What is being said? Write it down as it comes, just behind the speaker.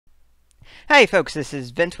Hey folks, this is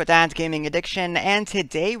Vince with Dad's Gaming Addiction, and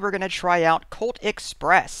today we're going to try out Colt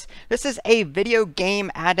Express. This is a video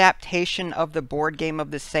game adaptation of the board game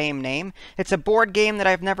of the same name. It's a board game that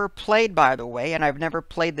I've never played, by the way, and I've never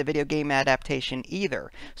played the video game adaptation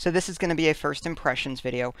either. So this is going to be a first impressions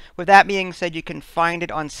video. With that being said, you can find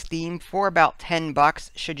it on Steam for about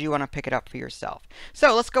 $10 should you want to pick it up for yourself.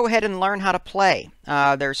 So let's go ahead and learn how to play.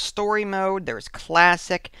 There's story mode, there's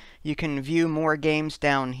classic. You can view more games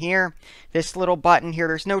down here. This little button here,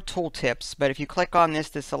 there's no tooltips, but if you click on this,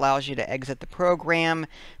 this allows you to exit the program.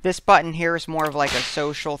 This button here is more of like a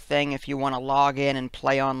social thing if you want to log in and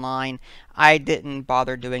play online. I didn't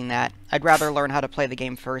bother doing that. I'd rather learn how to play the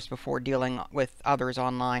game first before dealing with others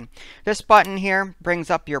online. This button here brings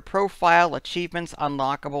up your profile, achievements,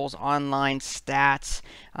 unlockables, online stats,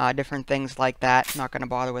 different things like that. Not going to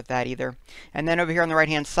bother with that either. And then over here on the right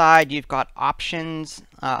hand side, you've got options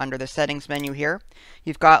under the settings menu here.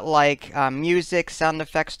 You've got like music, sound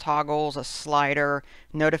effects toggles, a slider,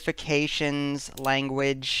 notifications,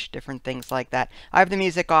 language, different things like that. I have the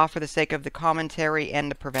music off for the sake of the commentary and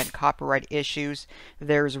to prevent copyright issues.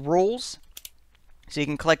 There's rules. So you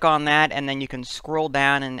can click on that and then you can scroll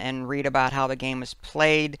down and read about how the game is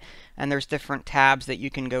played. And there's different tabs that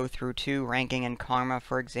you can go through too, ranking and karma,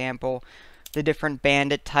 for example. The different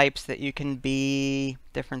bandit types that you can be,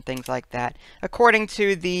 different things like that. According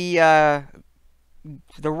to the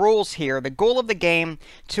rules here, the goal of the game: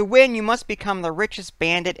 to win, you must become the richest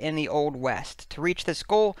bandit in the Old West. To reach this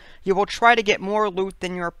goal, you will try to get more loot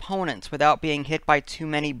than your opponents without being hit by too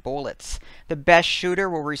many bullets. The best shooter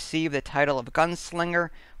will receive the title of gunslinger,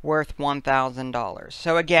 worth $1,000.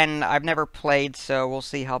 So again, I've never played, so we'll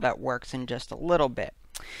see how that works in just a little bit.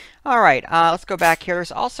 Alright, let's go back here.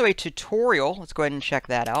 There's also a tutorial. Let's go ahead and check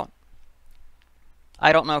that out.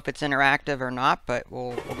 I don't know if it's interactive or not, but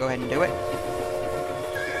we'll go ahead and do it.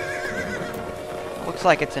 Looks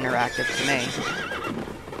like it's interactive to me.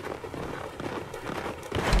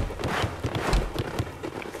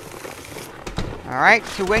 Alright,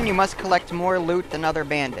 to win you must collect more loot than other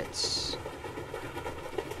bandits.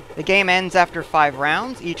 The game ends after 5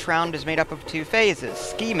 rounds. Each round is made up of 2 phases.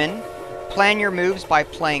 Schemin': plan your moves by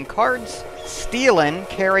playing cards. Stealin':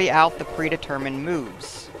 carry out the predetermined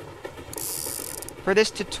moves. For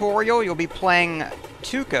this tutorial, you'll be playing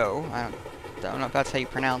Tuco. I don't know if that's how you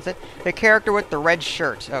pronounce it. The character with the red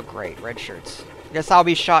shirt. Oh, great, red shirts. Guess I'll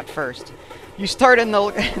be shot first. You start in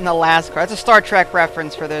the last card. That's a Star Trek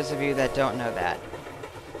reference for those of you that don't know that.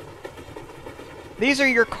 These are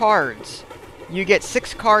your cards. You get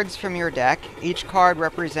 6 cards from your deck. Each card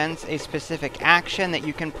represents a specific action that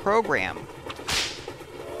you can program.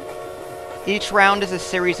 Each round is a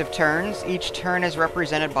series of turns. Each turn is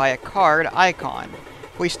represented by a card icon.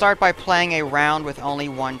 We start by playing a round with only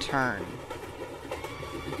 1 turn.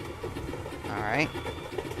 Alright.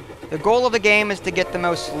 The goal of the game is to get the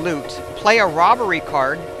most loot. Play a robbery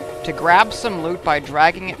card to grab some loot by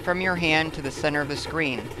dragging it from your hand to the center of the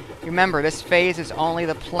screen. Remember, this phase is only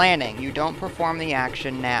the planning. You don't perform the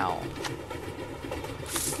action now.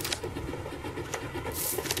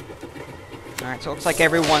 Alright, so it looks like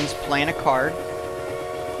everyone's playing a card.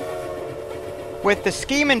 With the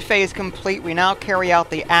scheme and phase complete, we now carry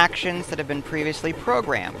out the actions that have been previously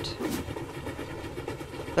programmed.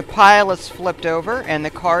 The pile is flipped over, and the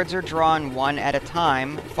cards are drawn one at a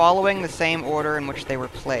time, following the same order in which they were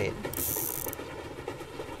played.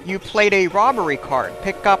 You played a robbery card.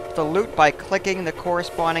 Pick up the loot by clicking the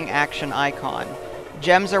corresponding action icon.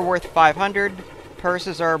 Gems are worth 500.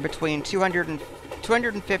 Purses are between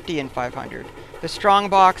 250 and 500. The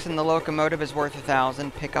strongbox and the locomotive is worth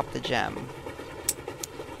 1,000. Pick up the gem.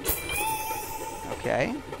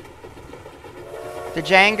 Okay. The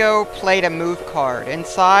Django played a move card.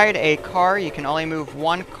 Inside a car, you can only move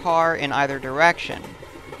 1 car in either direction.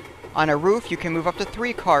 On a roof, you can move up to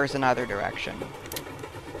 3 cars in either direction.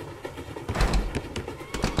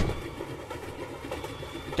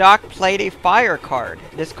 Doc played a fire card.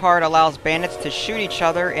 This card allows bandits to shoot each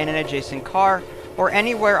other in an adjacent car or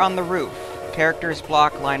anywhere on the roof. Characters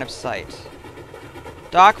block line of sight.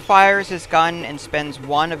 Doc fires his gun and spends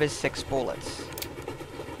 1 of his 6 bullets.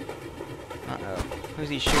 Uh-oh. Who's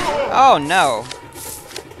he shooting? Oh, no.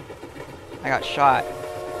 I got shot.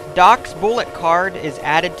 Doc's bullet card is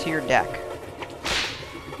added to your deck.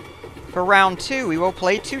 For round 2, we will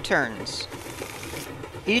play 2 turns.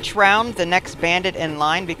 Each round, the next bandit in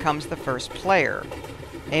line becomes the first player.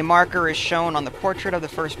 A marker is shown on the portrait of the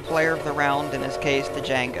first player of the round, in this case, the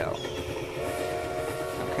Django.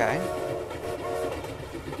 Okay.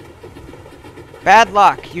 Bad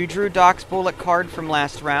luck. You drew Doc's bullet card from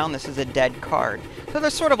last round. This is a dead card. So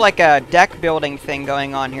there's sort of like a deck building thing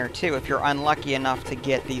going on here too, if you're unlucky enough to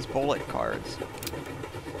get these bullet cards.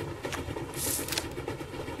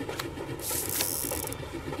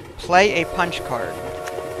 Play a punch card.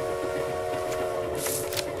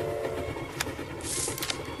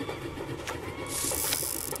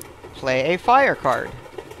 Play a fire card.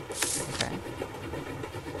 Okay.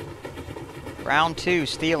 Round 2,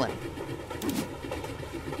 stealing.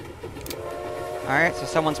 Alright, so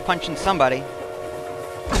someone's punching somebody.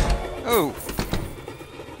 Oh!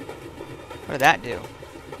 What did that do?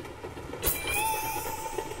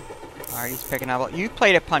 Alright, he's picking up. You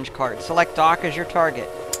played a punch card. Select Doc as your target.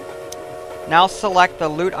 Now select the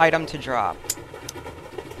loot item to drop.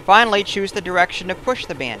 Finally, choose the direction to push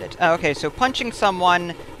the bandit. Oh, okay, so punching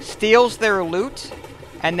someone steals their loot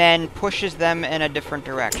and then pushes them in a different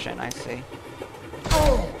direction. I see.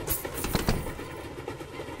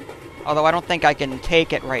 Although I don't think I can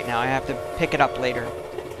take it right now. I have to pick it up later.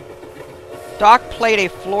 Doc played a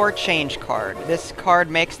floor change card. This card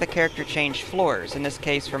makes the character change floors, in this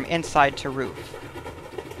case from inside to roof.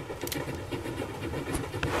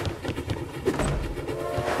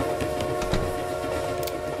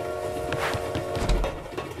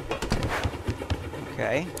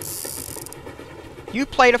 Okay. You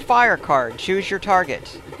played a fire card. Choose your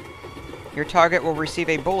target. Your target will receive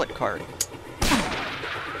a bullet card.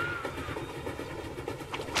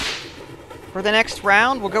 For the next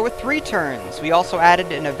round, we'll go with 3 turns. We also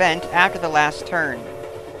added an event after the last turn.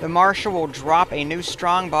 The Marshal will drop a new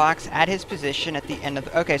strong box at his position at the end of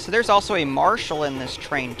the... Okay, so there's also a Marshal in this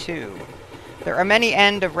train, too. There are many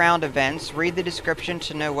end-of-round events. Read the description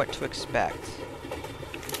to know what to expect.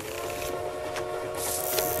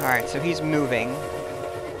 Alright, so he's moving.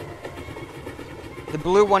 The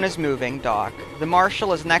blue one is moving, Doc. The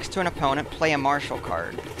Marshal is next to an opponent. Play a Marshal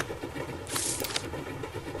card.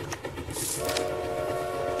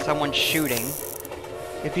 Someone's shooting.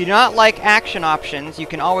 If you do not like action options, you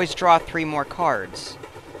can always draw 3 more cards.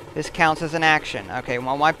 This counts as an action. Okay,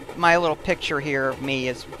 well my little picture here of me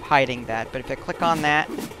is hiding that, but if I click on that,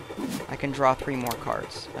 I can draw 3 more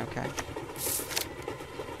cards. Okay.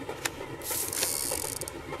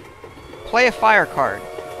 Play a fire card.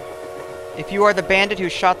 If you are the bandit who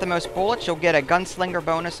shot the most bullets, you'll get a gunslinger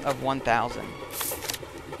bonus of 1,000.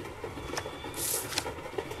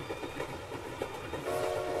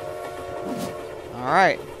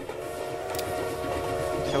 Alright.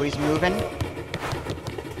 So he's moving.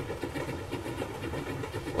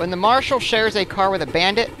 When the Marshal shares a car with a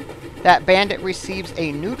bandit, that bandit receives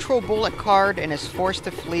a neutral bullet card and is forced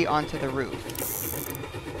to flee onto the roof.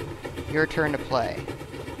 Your turn to play.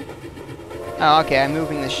 Oh, okay, I'm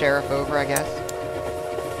moving the sheriff over, I guess.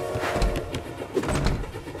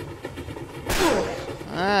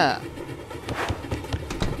 Ah.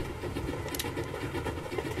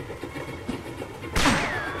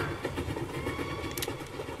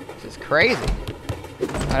 This is crazy.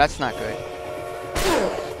 Oh, that's not good.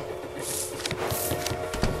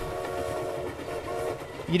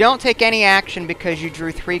 You don't take any action because you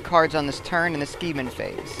drew 3 cards on this turn in the scheming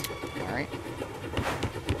phase. Alright.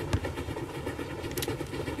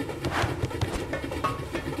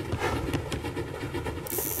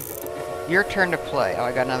 Your turn to play. Oh,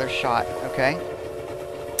 I got another shot. Okay.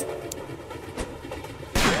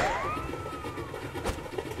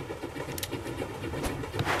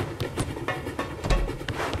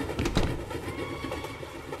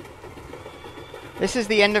 This is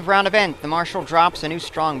the end of round event. The Marshal drops a new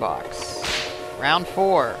strongbox. Round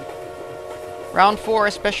 4. Round 4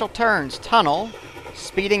 is special turns. Tunnel,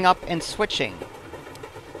 speeding up, and switching.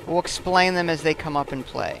 We'll explain them as they come up in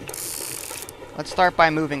play. Let's start by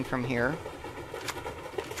moving from here.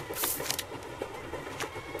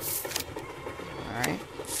 Alright.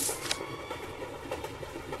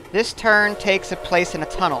 This turn takes a place in a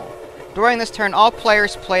tunnel. During this turn, all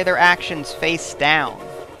players play their actions face down.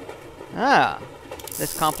 Ah.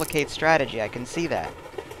 This complicates strategy, I can see that.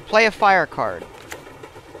 Play a fire card.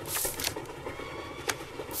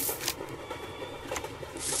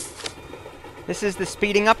 This is the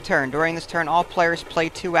speeding up turn. During this turn, all players play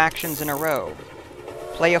 2 actions in a row.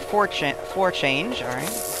 Play a floor change,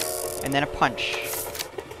 alright. And then a punch.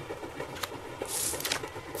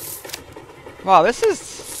 Wow, this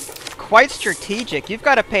is quite strategic. You've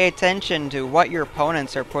got to pay attention to what your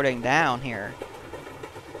opponents are putting down here.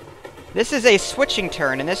 This is a switching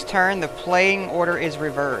turn. In this turn, the playing order is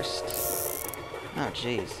reversed. Oh,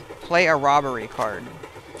 jeez. Play a robbery card.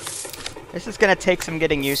 This is going to take some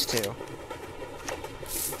getting used to.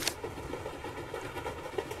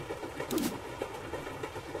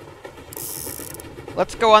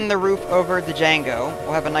 Let's go on the roof over the Django.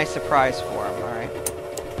 We'll have a nice surprise for him, alright?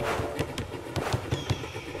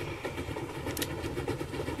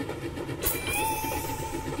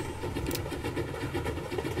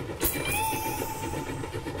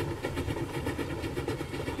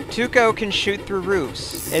 Tuco can shoot through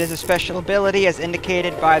roofs. It is a special ability as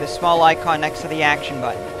indicated by the small icon next to the action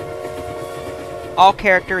button. All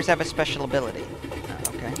characters have a special ability.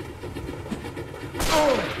 Okay.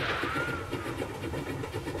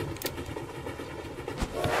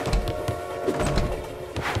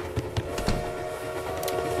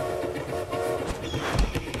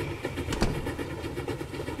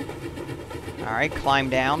 Alright, climb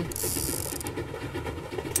down.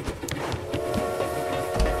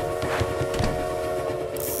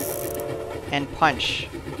 And punch.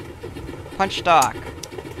 Punch Doc.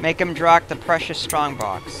 Make him drop the precious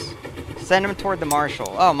strongbox. Send him toward the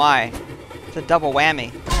marshal. Oh my. It's a double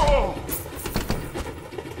whammy.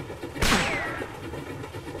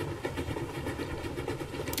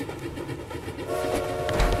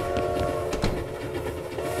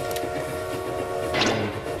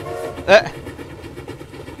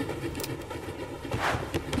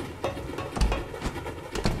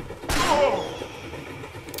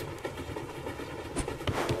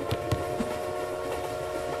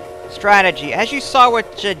 Strategy. As you saw with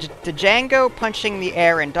Django punching the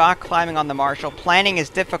air and Doc climbing on the marshal, planning is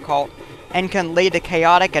difficult and can lead to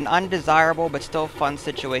chaotic and undesirable but still fun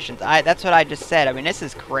situations. That's what I just said. I mean, this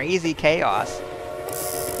is crazy chaos.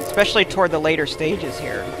 Especially toward the later stages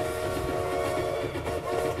here.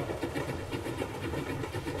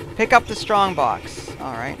 Pick up the strongbox.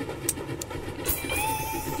 Alright.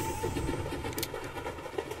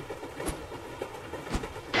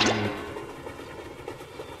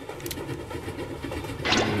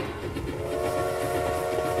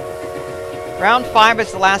 Round 5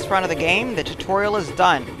 is the last round of the game. The tutorial is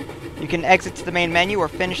done. You can exit to the main menu or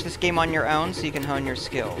finish this game on your own so you can hone your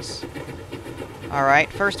skills.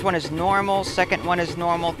 Alright, first one is normal, second one is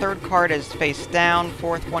normal, third card is face down,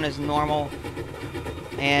 fourth one is normal.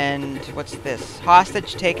 And what's this?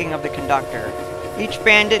 Hostage taking of the conductor. Each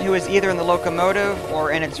bandit who is either in the locomotive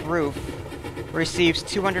or in its roof receives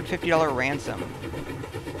 $250 ransom.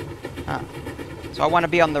 Huh. So I want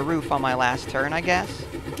to be on the roof on my last turn, I guess.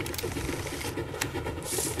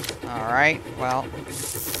 Alright, well.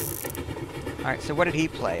 Alright, so what did he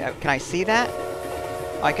play? Can I see that?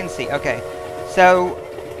 Oh, I can see, okay. So,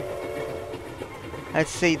 let's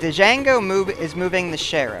see. Django is moving the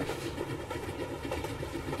sheriff.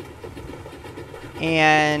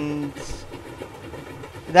 And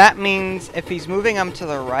that means if he's moving him to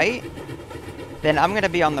the right, then I'm going to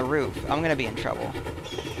be on the roof. I'm going to be in trouble.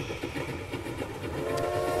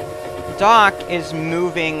 Doc is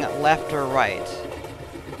moving left or right.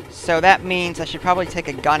 So that means I should probably take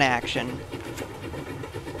a gun action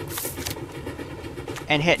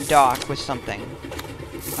and hit Doc with something.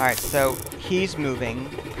 Alright, so he's moving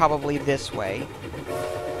probably this way.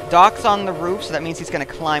 Doc's on the roof, so that means he's going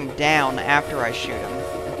to climb down after I shoot him.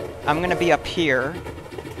 I'm going to be up here.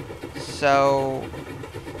 So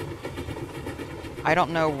I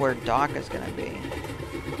don't know where Doc is going to be.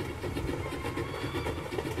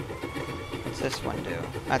 What's this one do?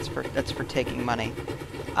 That's for taking money.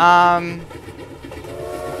 I'm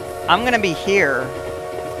gonna be here.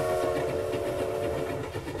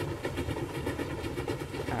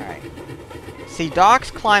 Alright. See, Doc's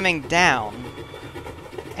climbing down,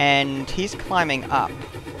 and he's climbing up.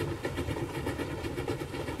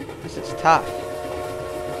 This is tough.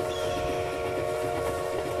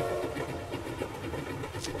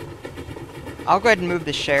 I'll go ahead and move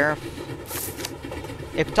the sheriff.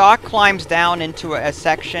 If Doc climbs down into a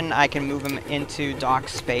section, I can move him into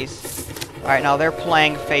Doc's space. Alright, now they're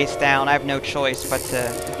playing face down. I have no choice but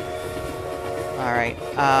to... Alright,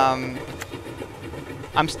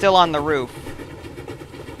 I'm still on the roof.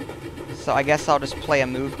 So I guess I'll just play a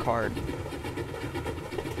move card.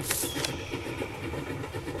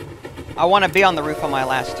 I want to be on the roof on my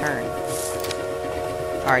last turn.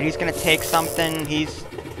 Alright, he's going to take something.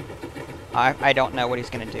 I don't know what he's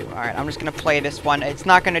going to do. Alright, I'm just going to play this one. It's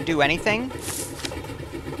not going to do anything,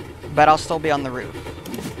 but I'll still be on the roof.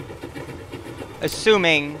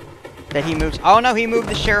 Assuming that he moves... Oh no, he moved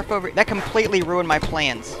the sheriff over... That completely ruined my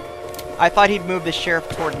plans. I thought he'd move the sheriff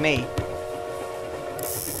toward me.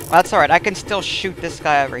 Well, that's alright. I can still shoot this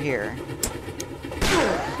guy over here.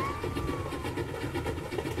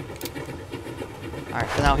 Alright,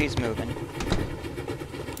 so now he's moving.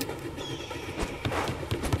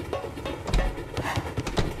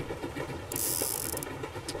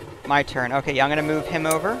 My turn. Okay, yeah, I'm gonna move him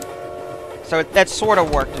over. So that sort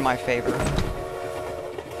of worked in my favor.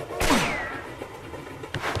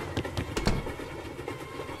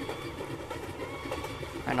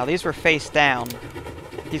 Alright, now these were face down.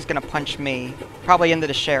 He's gonna punch me. Probably into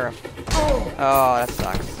the sheriff. Oh, that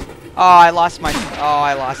sucks. Oh, I lost my... Oh,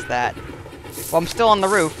 I lost that. Well, I'm still on the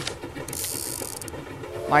roof.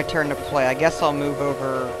 My turn to play. I guess I'll move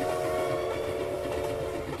over...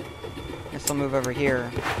 I'll move over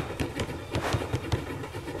here.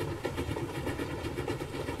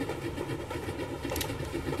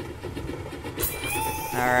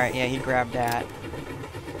 Alright, yeah, he grabbed that.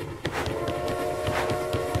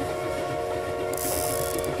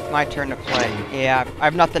 My turn to play. Yeah, I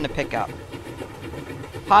have nothing to pick up.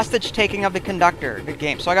 Hostage taking of the conductor. Good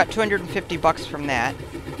game. So I got 250 bucks from that.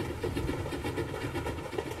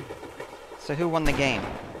 So who won the game?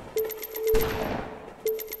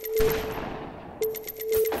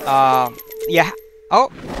 Yeah.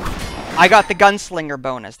 Oh! I got the gunslinger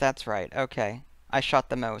bonus. That's right. Okay. I shot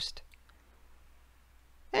the most.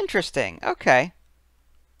 Interesting. Okay.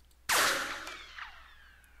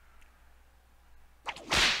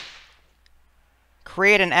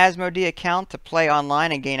 Create an Asmodee account to play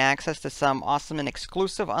online and gain access to some awesome and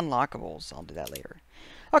exclusive unlockables. I'll do that later.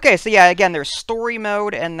 Okay, so yeah, again, there's story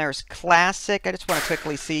mode and there's classic. I just want to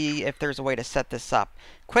quickly see if there's a way to set this up.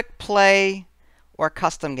 Quick play or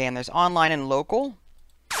custom game. There's online and local.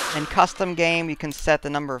 In custom game, you can set the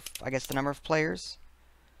number of, I guess, the number of players.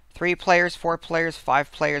 3 players, 4 players,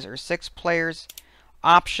 5 players, or 6 players.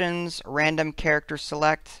 Options, random character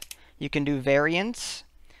select. You can do variants.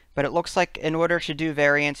 But it looks like in order to do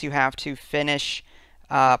variants, you have to finish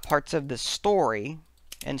parts of the story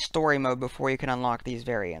in story mode before you can unlock these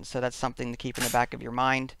variants. So that's something to keep in the back of your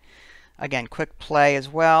mind. Again, quick play as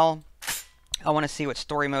well. I want to see what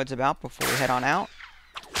story mode's about before we head on out.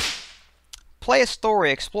 Play a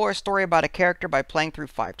story. Explore a story about a character by playing through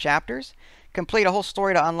 5 chapters. Complete a whole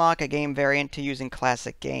story to unlock a game variant to use in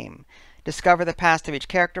classic game. Discover the past of each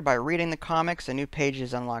character by reading the comics. A new page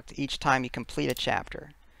is unlocked each time you complete a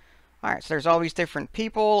chapter. Alright, so there's all these different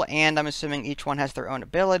people, and I'm assuming each one has their own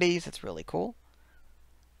abilities. It's really cool.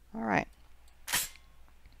 Alright.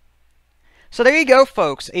 So there you go,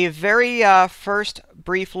 folks. A very first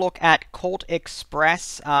brief look at Colt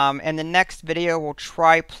Express. In the next video, we'll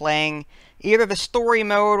try playing either the story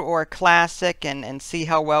mode or classic and see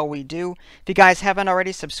how well we do. If you guys haven't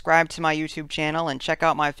already, subscribe to my YouTube channel and check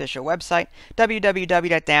out my official website,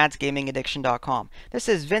 www.dadsgamingaddiction.com. This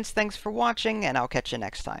is Vince. Thanks for watching, and I'll catch you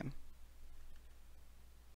next time.